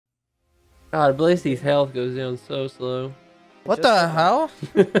God, Blissey's health goes down so slow. What the hell?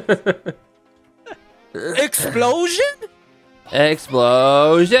 Explosion?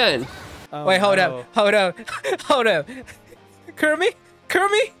 Explosion! Oh, Wait, hold no. up, hold up, hold up. Kermit?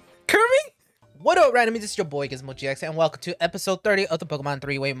 What up, randomies? This is your boy Gizmo-GX, and welcome to episode 30 of the Pokemon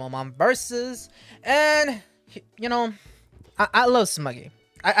 3-Way Moemon Versus. And, you know, I love Smuggy.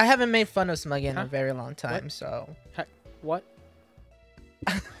 I haven't made fun of Smuggy in a very long time, so. What?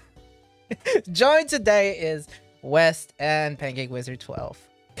 Joined today is West and Pancake Wizard 12.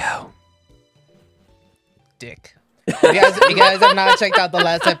 Go. Dick. If you guys have not checked out the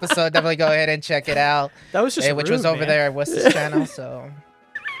last episode, definitely go ahead and check it out. That was just which rude, was over man. there at West's channel, so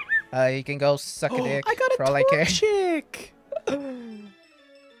you can go suck a dick I got for all I care. chick.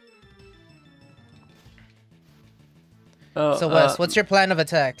 Oh, So Wes, what's your plan of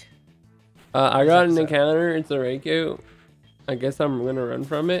attack? I got an encounter. It's a Reiko. I guess I'm gonna run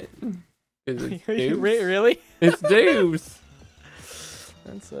from it. 'Cause it's dupes. Really? It's dupes.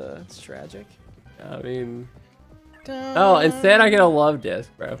 That's tragic. I mean, oh, instead I get a love disc,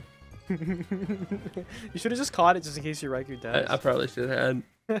 bro. You should have just caught it just in case your Raikou dies. I probably should have.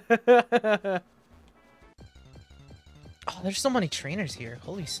 Oh, there's so many trainers here.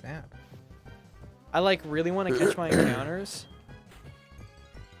 Holy snap. I like really want to catch my encounters.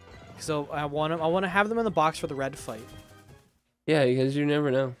 So I want to have them in the box for the red fight. Yeah, because you never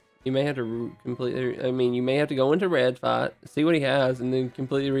know. You may have to completely. I mean, you may have to go into red fight, see what he has, and then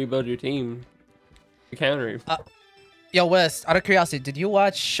completely rebuild your team. To counter him. Yo, Wes, out of curiosity, did you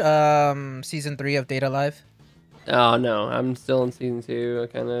watch season 3 of Data Live? Oh no, I'm still in season 2. I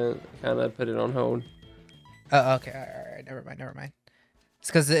kind of put it on hold. Oh, okay, all right, never mind. It's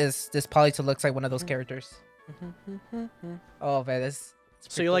because this Polito looks like one of those characters. Oh man, this.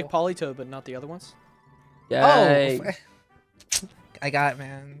 So you like Politoed, but not the other ones? Yay. Oh, I got it,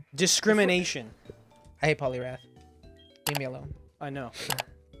 man. Discrimination. I hate Poliwrath. Leave me alone. I know.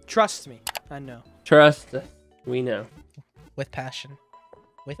 Trust me. I know. Trust us. We know. With passion.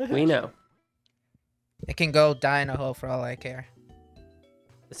 We know. It can go die in a hole for all I care.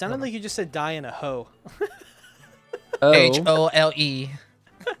 It sounded like you just said die in a hoe. Oh. H-O-L-E.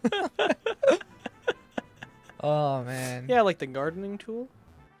 Oh man. Yeah, like the gardening tool.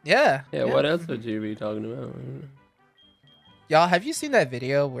 Yeah. Yeah. What else would you be talking about? Y'all, have you seen that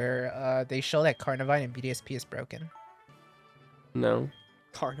video where they show that Carnivine and BDSP is broken? No.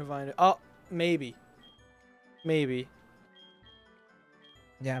 Carnivine. Oh, maybe. Maybe.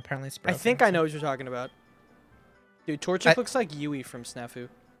 Yeah, apparently it's I broken. think I know what you're talking about. Dude, Torchic looks like Yui from Snafu.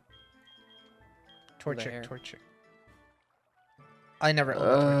 Torchic. I never owned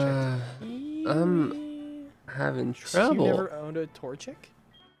a Torchic. I'm having trouble. You never owned a Torchic?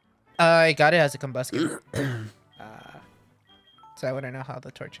 I got it as a combustion. Ah. So I wouldn't know how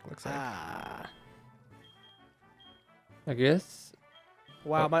the Torchic looks like. I guess.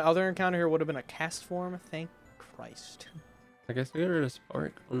 Wow, my other encounter here would have been a cast form. Thank Christ. I guess we got rid of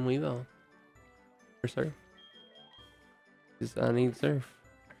Spark on Weavile. For Surf. Because I need Surf.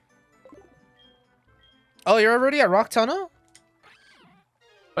 Oh, you're already at Rock Tunnel?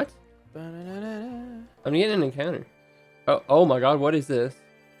 What? I'm getting an encounter. Oh my god, what is this?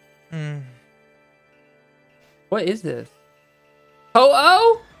 What is this?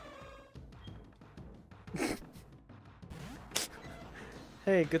 Oh!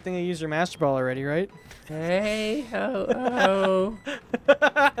 Hey, good thing I used your Master Ball already, right? Hey, ho.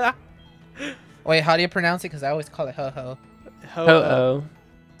 Wait, how do you pronounce it? Because I always call it ho-ho. Ho.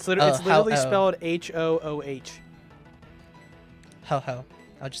 It's literally ho-oh. spelled H-O-O-H. Ho-ho.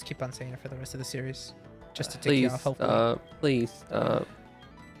 I'll just keep on saying it for the rest of the series. Just to take Please you off, hopefully. stop. Please stop.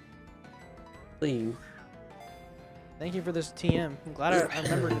 Please. Thank you for this TM. I'm glad I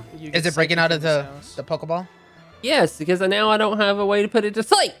remembered you. Is it breaking out of the Pokeball? Yes, because now I don't have a way to put it to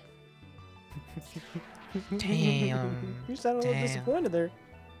sleep. Damn. You sounded a little disappointed there.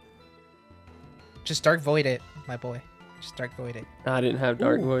 Just Dark Void it, my boy. Just Dark Void it. I didn't have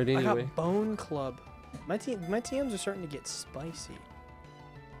Dark Void I anyway. got Bone Club. My TMs are starting to get spicy.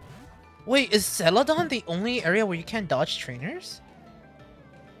 Wait, is Celadon the only area where you can't dodge trainers?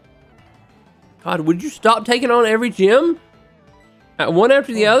 God, would you stop taking on every gym? One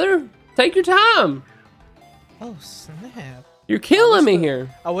after the other? Take your time. Oh, snap. You're killing me here.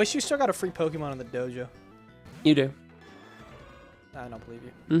 I wish you still got a free Pokemon in the dojo. You do. I don't believe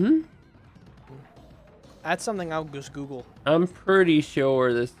you. Mm-hmm. That's something I'll just Google. I'm pretty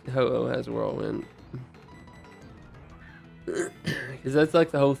sure this Ho-Oh has Whirlwind. Because that's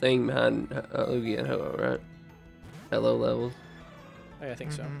like the whole thing behind Lugia and Ho-Oh, right? At low levels. I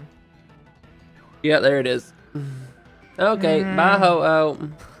think so. Yeah, there it is. Okay, bye ho-oh.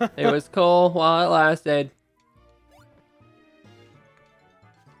 It was cool while it lasted.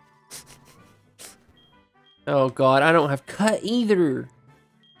 Oh god, I don't have cut either.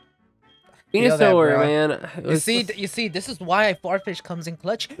 Venusaur, man. You see, this is why Farfish comes in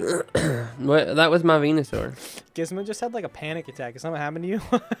clutch. What? That was my Venusaur. Gizmo just had like a panic attack. Is something happened to you?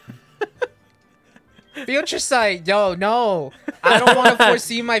 Future sight, yo, no. I don't want to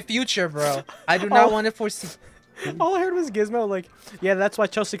foresee my future, bro. I do not want to foresee. All I heard was Gizmo like, yeah, that's why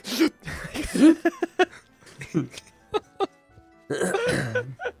Chelsea.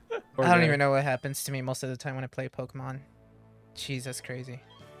 I don't even know what happens to me most of the time when I play Pokemon. Jeez, that's crazy.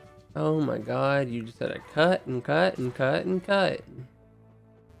 Oh my god, you just had to cut and cut and cut and cut.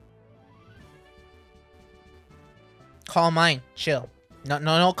 Call mine, chill.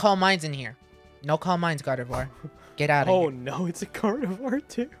 No call mines in here. No call mines, Gardevoir. Get out of here. Oh no, it's a Gardevoir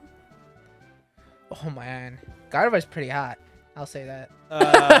too. Oh man, Gardevoir's pretty hot. I'll say that.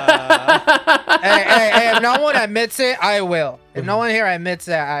 Hey, if no one admits it, I will. If no one here admits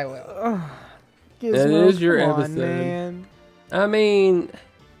it, I will. Gizmo, that is your come on, episode. Man. I mean,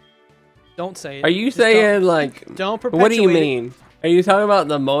 don't say it. Are you Just saying like? Don't perpetuate. What do you mean? Are you talking about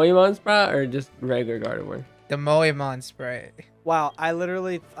the Moemon Sprout or just regular Gardevoir? The Moemon Sprite. Wow, I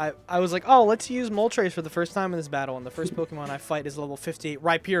literally, I was like, oh, let's use Moltres for the first time in this battle, and the first Pokemon I fight is level 58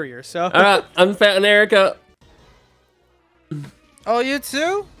 Rhyperior, so... Alright, I'm Fat Erica. Oh, you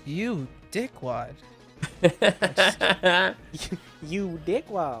too? You dickwad. You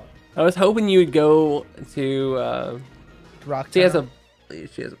dickwad. I was hoping you would go to, Rock she has Tunnel. a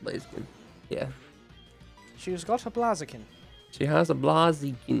Blaziken. Yeah. She's got a Blaziken. She has a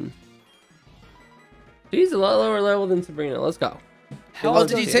Blaziken. She's a lot lower level than Sabrina. Let's go. Oh,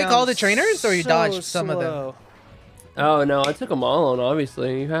 did you take all the trainers, or you dodged some of them? slow. Oh no, I took them all on.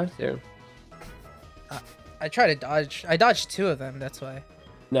 Obviously, you have to. I tried to dodge. I dodged 2 of them. That's why.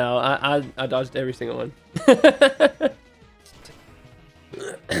 No, I dodged every single one.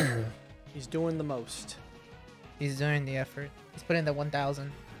 He's doing the most. He's doing the effort. He's putting the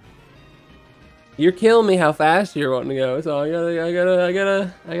 1,000. You're killing me how fast you're wanting to go. So I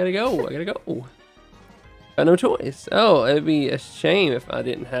gotta go. Got no choice. Oh, it'd be a shame if I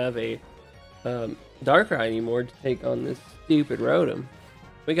didn't have a Darkrai anymore to take on this stupid Rotom.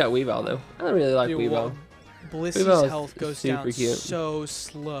 We got Weavile though. I don't really like Dude, Weavile. Blissey's Weavile is health goes super down cute. so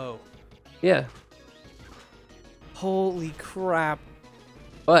slow. Yeah, Holy crap.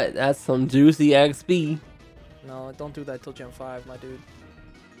 but that's some juicy XP. No, don't do that till Gen 5, my dude.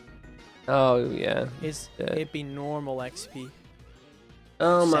 Oh yeah. It'd be normal XP.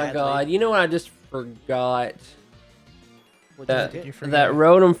 Oh my Sadly. god. You know what I just forgot? What'd you You forget? forget. That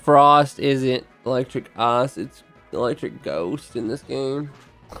Rotom Frost isn't Electric Ice, it's Electric Ghost in this game.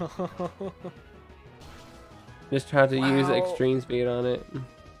 Just tried to use Wow. extreme speed on it.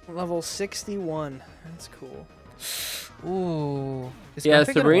 Level 61. That's cool. Ooh. Is Yeah,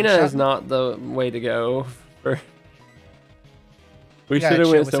 Grumpy gonna Sabrina one-shot is me? not the way to go. We You gotta should have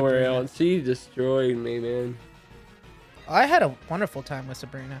chill went with somewhere Sabrina. else. She destroyed me, man. I had a wonderful time with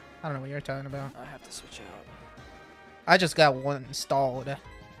Sabrina. I don't know what you're talking about. I have to switch out. I just got one installed.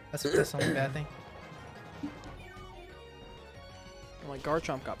 That's the only bad thing. My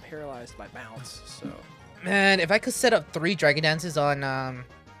Garchomp got paralyzed by bounce, so... Man, if I could set up 3 Dragon Dances on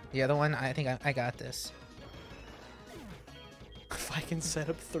the other one, I think I got this. If I can set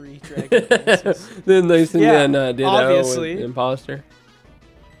up 3 Dragon Dances. Then they send Yeah, in Ditto obviously. with Imposter.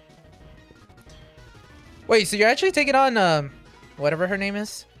 Wait, so you're actually taking on whatever her name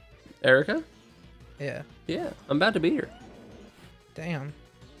is? Erica? Yeah. Yeah, I'm about to beat her. Damn.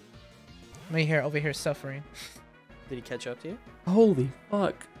 Me here over here suffering. Did he catch up to you? Holy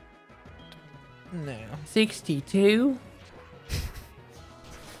fuck. No. 62?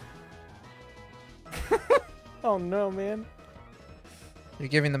 Oh no, man. You're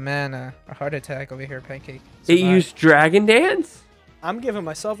giving the man a heart attack over here, Pancake. It Survive. used Dragon Dance? I'm giving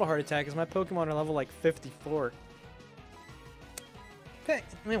myself a heart attack because my Pokemon are level like 54. I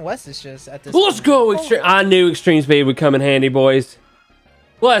mean, Wes is just at this. Let's point. go! I knew Extreme Speed would come in handy, boys.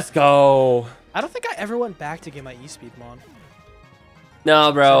 Let's go! I don't think I ever went back to get my E-Speed Mon.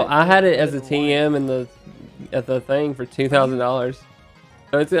 No, bro. Sorry, I had it as a good and TM in at the thing for $2,000.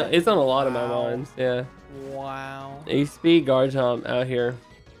 So it's on a lot of my Wow. mines. Yeah. Wow. HP Garchomp out here.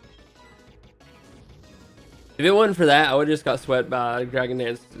 If it wasn't for that, I would have just got swept by Dragon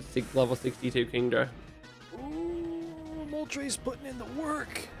Dance level 62 Kingdra. Ooh, Moltres putting in the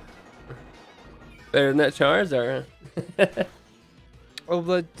work. Better than that Charizard. Oh,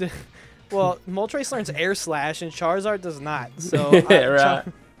 but well, Moltres learns Air Slash and Charizard does not. So Yeah, right.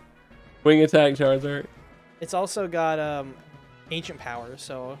 Wing attack Charizard. It's also got ancient power,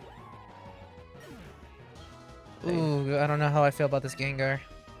 so. Ooh, I don't know how I feel about this Gengar.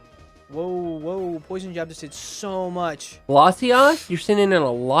 Whoa! Poison Jab just did so much. Latios? You're sending in a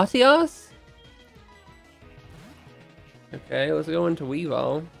Latios? Okay, let's go into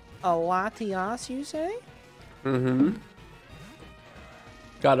Weavile. A Latias, you say? Mm-hmm.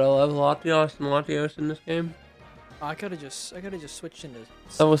 Gotta love Latios and Latios in this game. Oh, I could have just switched into.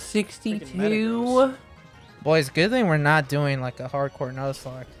 Level 62. Boys, good thing we're not doing like a hardcore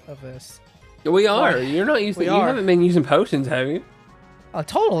Nuzlocke of this. We are. Why? You're not using. We You are. haven't been using potions, have you? Oh,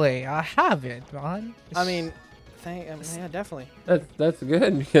 totally. I have it, man. I mean, yeah, definitely. That's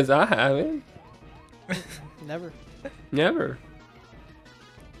good because I haven't. Never. Never.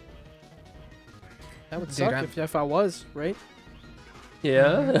 That would Dude, suck if I was, right?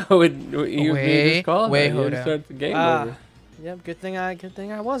 Yeah. You'd be disqualified. Wait, You'd hold up. start the game over. Yep. Good thing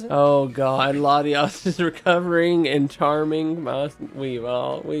I wasn't. Oh god, Latios is recovering and charming my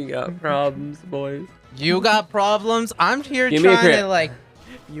Weavile. We got problems, boys. You got problems. I'm here Give me a trying crit. to like.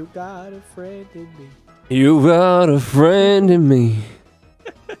 You got a friend in me. You got a friend in me.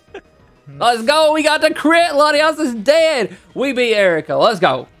 Let's go. We got the crit. Latios is dead. We beat Erica. Let's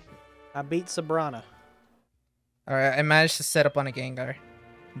go. I beat Sabrina. All right, I managed to set up on a Gengar,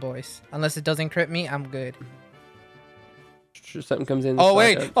 boys. Unless it doesn't crit me, I'm good. Sure, something comes in. Oh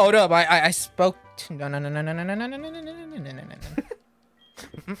wait, slide hold up. I spoke. No.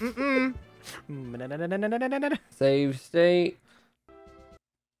 up. Save state.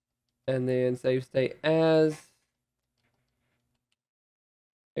 And then save state as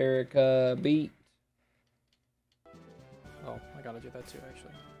Erica beat. Oh, I gotta do that too,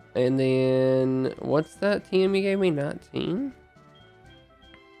 actually. And then what's that team you gave me? 19?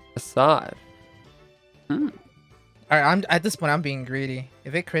 Assad. All right, I'm at this point. I'm being greedy.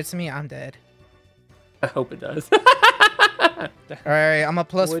 If it crits me, I'm dead. I hope it does. All right, I'm a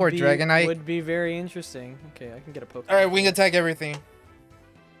 +4 Dragonite. Would be very interesting. Okay, I can get a Pokemon. All right, wing attack everything.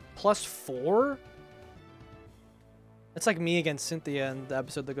 +4? That's like me against Cynthia in the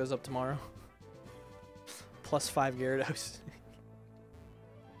episode that goes up tomorrow. +5 Gyarados.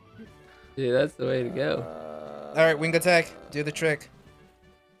 Dude, that's the way to go. All right, wing attack. Do the trick.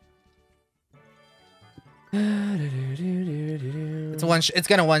 It's it's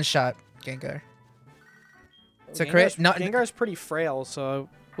gonna one shot Gengar. It's a crit. No, Gengar's pretty frail, so it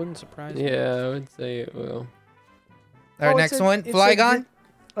wouldn't surprise me. Yeah, I would say it will. All right, next one. Flygon.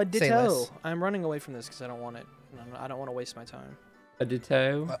 A Say Ditto. less. I'm running away from this because I don't want it. I don't want to waste my time. A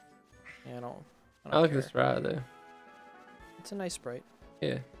Ditto. Yeah, I don't I like care. this ride though. It's a nice sprite.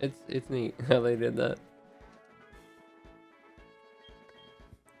 Yeah, it's neat how they did that.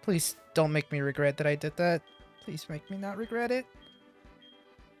 Please don't make me regret that I did that. Please make me not regret it.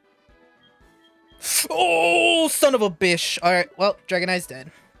 Oh, son of a bitch. All right, well, Dragonite's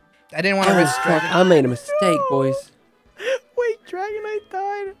dead. I didn't want to risk Fuck, Dragonite. I made a mistake, boys. Wait, Dragonite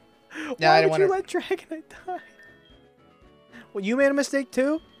died. Yeah, Why I did didn't you wanna- let Dragonite die? Well, you made a mistake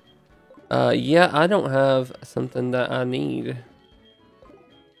too? Yeah, I don't have something that I need.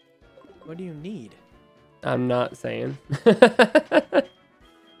 What do you need? I'm not saying.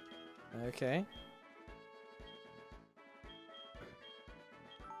 Okay.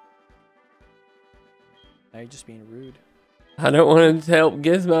 Now you're just being rude. I don't want to help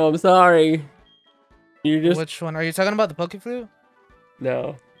Gizmo. I'm sorry. You just Which one? Are you talking about the Pokeflute?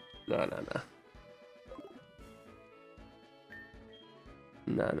 no. No.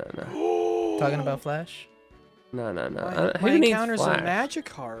 Talking about Flash? No. My encounter's a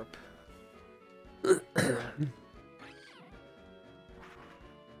Magikarp.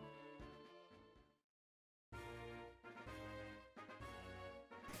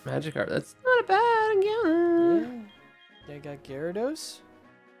 Magikarp. That's not a bad encounter. Yeah. I got Gyarados.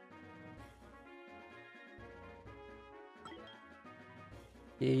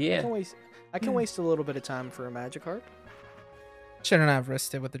 Yeah. I can waste a little bit of time for a Magikarp. Shouldn't have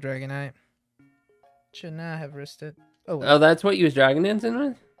risked it with the Dragonite. Should not have risked it. Oh, well. Oh, that's what you was Dragon Dancing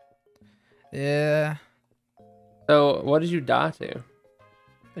with? Yeah. So, what did you die to?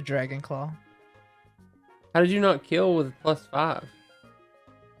 The Dragon Claw. How did you not kill with +5?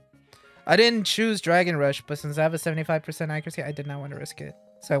 I didn't choose Dragon Rush, but since I have a 75% accuracy, I did not want to risk it.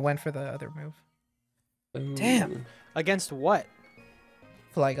 So I went for the other move. Ooh. Damn. Against what?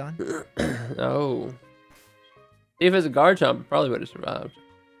 Flygon. Oh. If it's a guard chomp, it probably would have survived.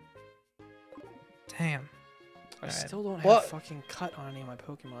 Damn. I Alright. still don't have What? fucking cut on any of my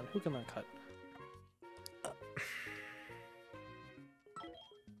Pokemon. Who can learn cut?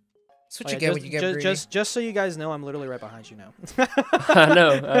 That's what Oh, you yeah, get when you get greedy. just so you guys know, I'm literally right behind you now. I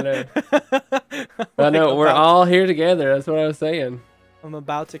know. I know, Like, we're all here together. That's what I was saying. I'm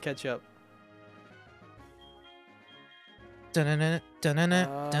about to catch up.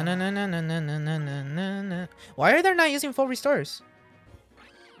 Why are they not using full restores?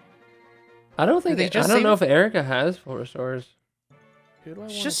 I don't think. They I just don't save know it? if Erica has 4 restores. Who do I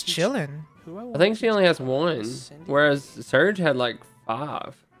She's wanna just teach- chilling. who I I wanna think she teach only has Pokemon? 1, Cindy? whereas Surge had like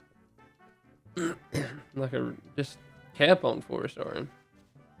 5. Like a just kept on 4 restoring.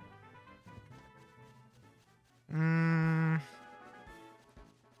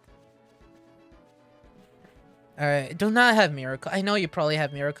 Alright, do not have Miracle. I know you probably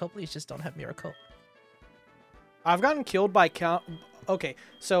have Miracle. Please just don't have Miracle. I've gotten killed by count. Okay,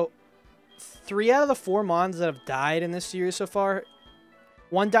 so 3 out of the 4 Mons that have died in this series so far,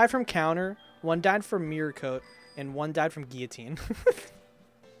 1 died from counter, 1 died from mirror coat, and 1 died from guillotine.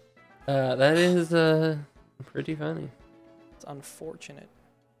 That is pretty funny. It's unfortunate.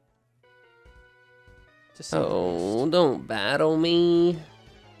 To say the Oh, least. don't battle me.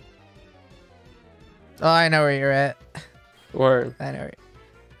 Oh, I know where you're at. Word. I know where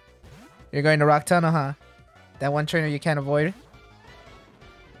you're going to Rock Tunnel, huh? That one trainer you can't avoid.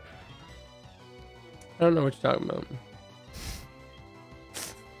 I don't know what you're talking about.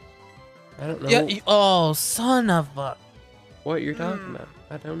 I don't know Yeah. Oh, son of a. what you're talking about.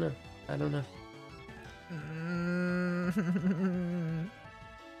 I don't know. I don't know.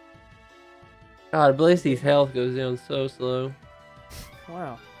 God bless his health goes down so slow.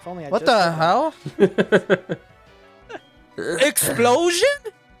 Wow. If only I What just the said that. hell? Explosion?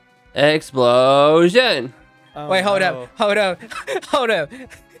 Explosion! Oh, Wait, hold no. up, hold up, hold up.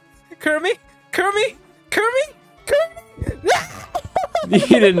 Kermit, Kermit, Kermit, Kermit.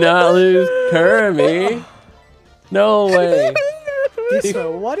 You did not lose Kermit. No way.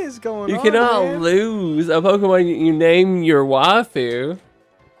 Gizmo, what is going You on? cannot man? lose a Pokemon you name your waifu.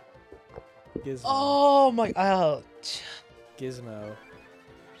 Gizmo. Oh my! Ouch. Gizmo.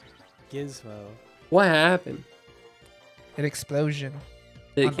 Gizmo. What happened? An explosion.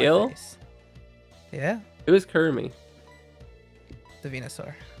 Did on it my kill? face. Yeah, It was Kermit. the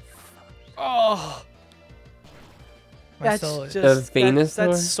Venusaur. Oh, My that's soul is. just Venusaur?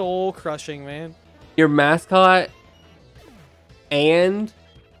 that's soul crushing, man. Your mascot and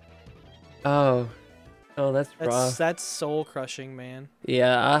oh that's rough. That's soul crushing, man.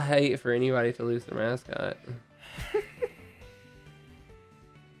 Yeah, I hate for anybody to lose their mascot.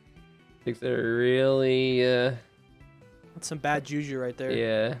 Thinks they're really That's some bad juju right there.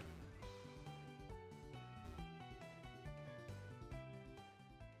 yeah.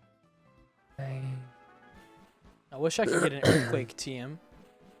 I wish I could get an earthquake TM.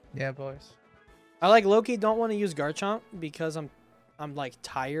 Yeah, boys. I like Loki. Don't want to use Garchomp because I'm like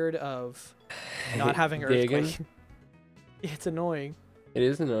tired of not having Digging. earthquake. It's annoying. It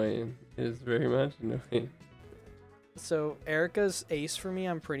is annoying. It is very much annoying. So Erica's ace for me,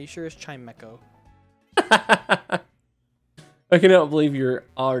 I'm pretty sure, is Chimecho. I cannot believe you're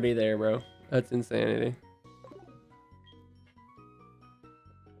already there, bro. That's insanity.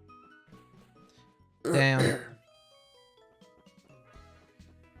 Damn.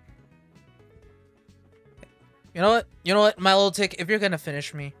 You know what? You know what? My little tick. If you're gonna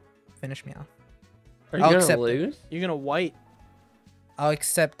finish me off. Are you I'll gonna accept it. lose? You're gonna white. I'll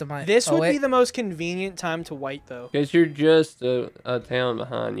accept my. This oh, would wait. be the most convenient time to white, though. Because you're just a town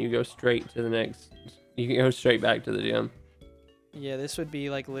behind. You go straight to the next. You can go straight back to the gym. Yeah, this would be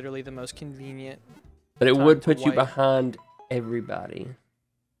like literally the most convenient. But it Time would to put you white. behind everybody.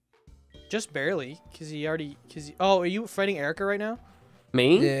 Just barely, because he already. Oh, are you fighting Erica right now?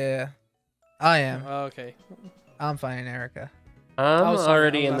 Me? Yeah, I am. Oh, okay. I'm fighting Erica. I'm Oh, sorry,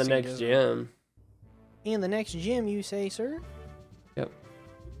 already I in was the asking next Gizmo. gym. In the next gym, you say, sir? Yep.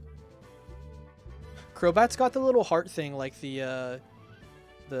 Crobat's got the little heart thing like the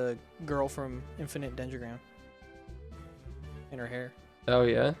girl from Infinite Dendrogram. In her hair. Oh,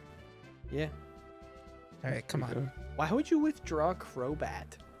 yeah? Yeah. All right, come on. Why would you withdraw Crobat?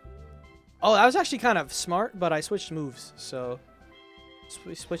 Oh, that was actually kind of smart, but I switched moves, so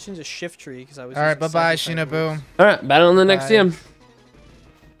switched into Shift Tree because I was. All right, using bye bye, second type Shinabu. moves. Alright, battle in the next Bye. gym.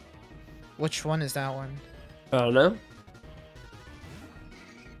 Which one is that one? I don't know.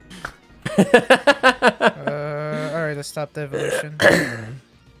 All right, let's stop the evolution.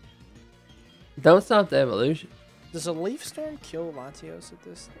 Don't stop the evolution. Does a Leaf Storm kill Latios at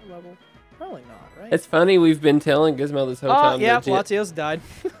this level? Probably not, right? It's funny, we've been telling Gizmo this whole Oh, time. yeah, that G- Latios died.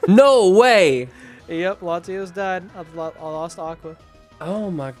 No way! Yep, Latios died. I lost Aqua.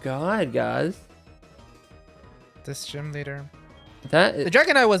 Oh my god, guys. This gym leader. That The is,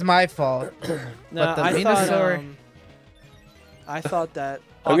 Dragonite was my fault. No, But the I Venusaur- I thought that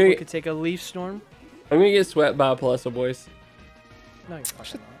I'm Aqua gonna- could take a Leaf Storm. I'm gonna get swept by a Palesso, boys. No, you're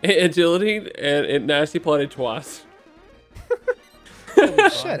fucking not. Agility, and it nasty plotted twice.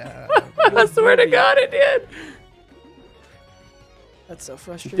 Shut up. I swear to God, it did. That's so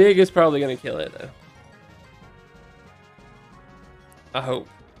frustrating. Dig is probably gonna kill it though. I hope.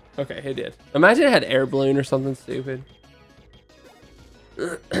 Okay, it did. Imagine it had air balloon or something stupid.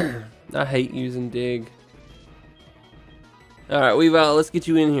 I hate using dig. All right, Weavile, let's get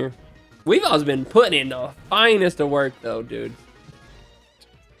you in here. Weavile's been putting in the finest of work though, dude.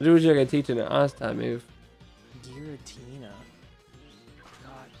 Do what you gotta teach an ice type move. Giratina.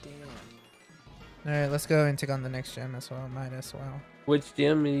 God damn. All right, let's go and take on the next gym as well. Might as well. Which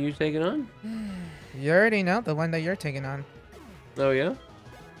gym are you taking on? You already know the one that you're taking on. Oh yeah,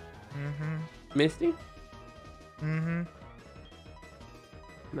 Mm-hmm. Misty. Mm-hmm.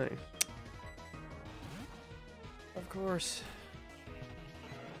 Nice. Of course.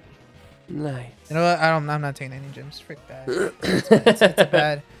 Nice. You know what? I'm not taking any gyms. Frick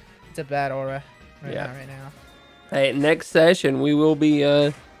that. It's a bad aura right now. Hey, next session we will be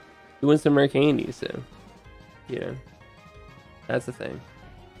doing some rare candy, so yeah, that's the thing.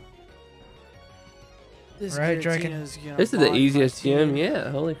 This Right, Giratina's Dragon? gonna This is the bond my easiest team. gym,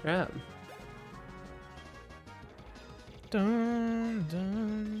 yeah. Holy crap! Dun,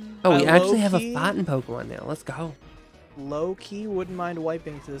 dun. Oh, we I actually have a low-key- fighting Pokemon now. Let's go. Low key wouldn't mind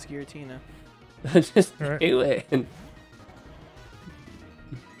wiping to this Giratina. Just Right. do it.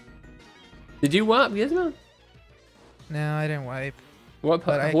 Did you wipe Gizmo? No, I didn't wipe. What?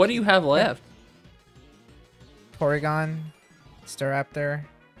 But I What do you have left? Porygon, Staraptor,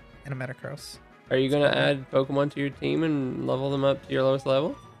 and a Metagross. Are you gonna add Pokemon to your team and level them up to your lowest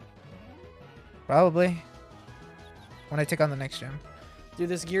level? Probably. When I take on the next gym. Dude,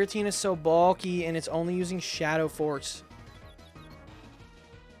 this Giratina is so bulky and it's only using Shadow Force.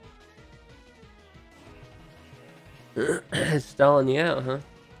 It's stalling you out, huh?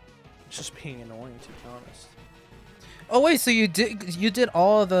 It's just being annoying, to be honest. Oh wait, so you did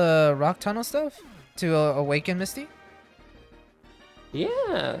all the rock tunnel stuff to awaken Misty?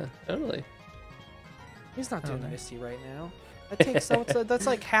 Yeah, totally. He's not doing Okay. Misty right now. That takes that's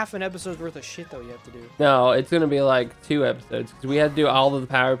like half an episode's worth of shit though you have to do. No, it's gonna be like 2 episodes because we had to do all of the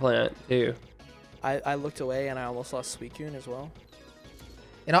power plant too. I looked away and I almost lost Suicune as well.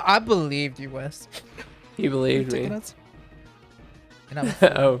 You know, I believed you, Wes. You believed Taking me. us? And I'm a fool.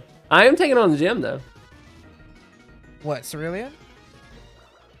 Oh, I am taking on the gym though. What, Cerulean?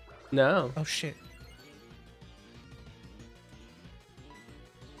 No. Oh shit.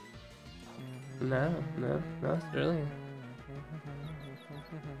 No, it's brilliant.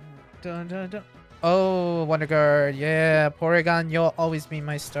 Dun, dun, dun. Oh, Wonder Guard. Yeah, Porygon, you'll always be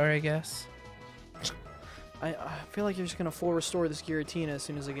my star, I guess. I feel like you're just gonna full restore this Giratina as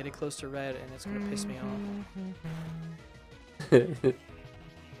soon as I get it close to red, and it's gonna piss me off.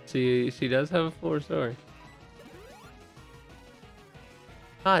 she does have a full restore.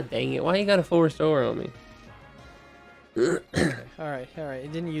 God dang it! Why you got a full restore on me? All right.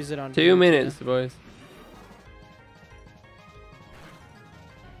 It didn't use it on 2 Giratina. minutes, boys.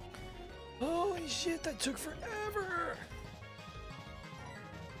 Holy shit, that took forever.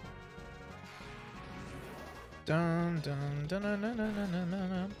 Dun, dun, dun, dun, dun, dun, dun, dun,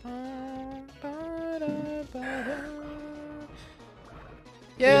 dun, dun, ba, da, ba, da.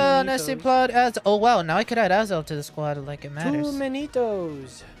 Yeah, Nessie Manitos. plot adds. Oh wow, now I could add Azel to the squad like it matters. Two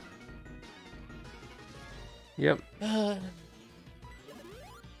Manitos. Yep.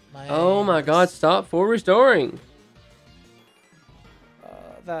 My Oh my God! Stop full restoring.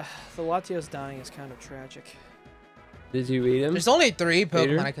 The Latios dying is kind of tragic. Did you eat him? There's only 3 Pokemon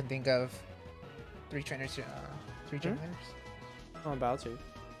Peter? I can think of. 3 trainers. 3 gym Hmm? leaders. I'm about to.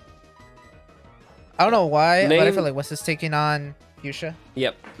 I don't know why, but I Name- feel like Wes is taking on Fuchsia.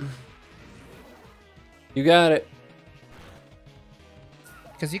 Yep. You got it.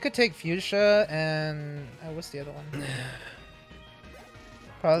 Because you could take Fuchsia and what's the other one?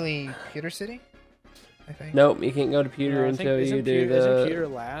 Probably Pewter City, I think. Nope, you can't go to Pewter No, I think- until you isn't do Pewter- Isn't the. Pewter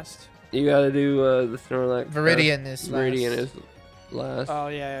last? You gotta do the Snorlax. first. Viridian is Viridian last. is last. Oh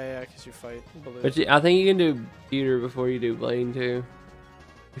yeah, because you fight blue. But I think you can do Pewter before you do Blaine too,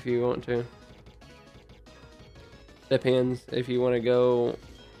 if you want to. Depends if you want to go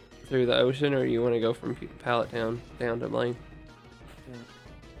through the ocean or you want to go from Pallet Town down to Blaine.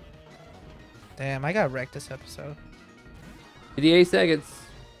 Damn, I got wrecked this episode. 58 seconds.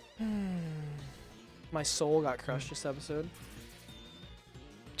 My soul got crushed this episode.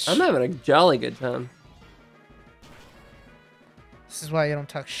 I'm having a jolly good time. This is why you don't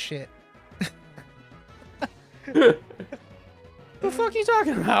talk shit. the fuck are you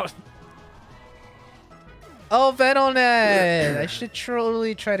talking about? Oh, Venonet! I should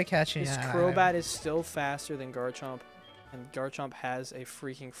truly try to catch him. This Crobat is still faster than Garchomp, and Garchomp has a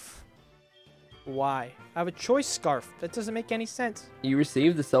freaking. Why? I have a choice scarf. That doesn't make any sense. You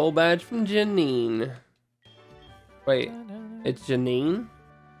received the soul badge from Janine. Wait, it's Janine?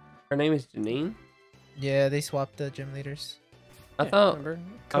 Her name is Janine? Yeah, they swapped the gym leaders. I thought. Remember?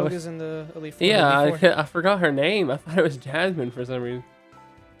 I was- Koga's in the Elite Four. Yeah, I forgot her name. I thought it was Jasmine for some reason.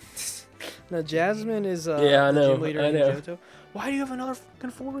 No, Jasmine is Yeah, I the know, gym leader I in know. Johto. Why do you have another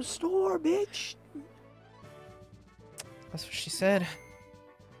fucking full restore, bitch? That's what she said.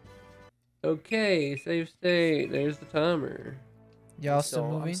 Okay, save state. There's the timer. Y'all still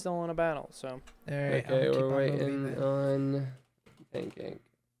moving? I'm still in a battle, so. Alright, Okay, I'm gonna keep we're on waiting moving then. on Pancake.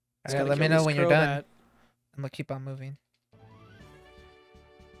 Just Alright, gotta let me kill know this when you're done. Crobat. I'm gonna keep on moving.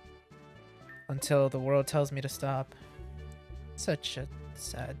 Until the world tells me to stop. Such a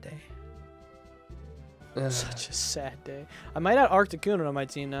sad day. Such a sad day. I might have Arcticuno on my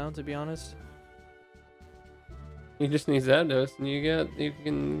team now, to be honest. You just need Zapdos, and you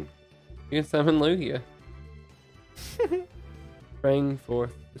can summon Lugia. Bring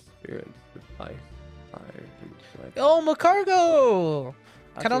forth the spirits of ice, fire, and flame. Oh, Macargo!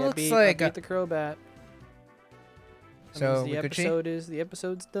 Kinda Okay, I looks beat- like I a- beat the Crobat. That So, means the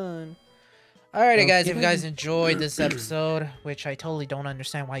episode's done. Alrighty, guys, if Okay. you guys enjoyed this episode, which I totally don't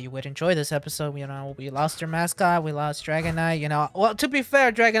understand why you would enjoy this episode, you know, we lost our mascot, we lost Dragonite, you know. Well, to be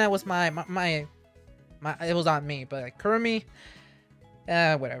fair, Dragonite was my it was on me, but Kurumi,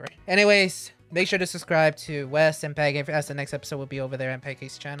 whatever. Anyways, make sure to subscribe to Wes and Pancake, as the next episode will be over there on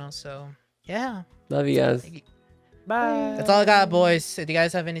Pancake's channel. So, yeah. Love you guys. Bye. That's all I got, boys. Do you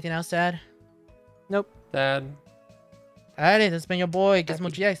guys have anything else to add? Nope. Dad. Alrighty, this has been your boy,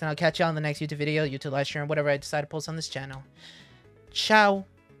 Gizmo-GX, and I'll catch you on the next YouTube video, YouTube live stream, whatever I decide to post on this channel. Ciao.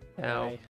 Ow. Bye.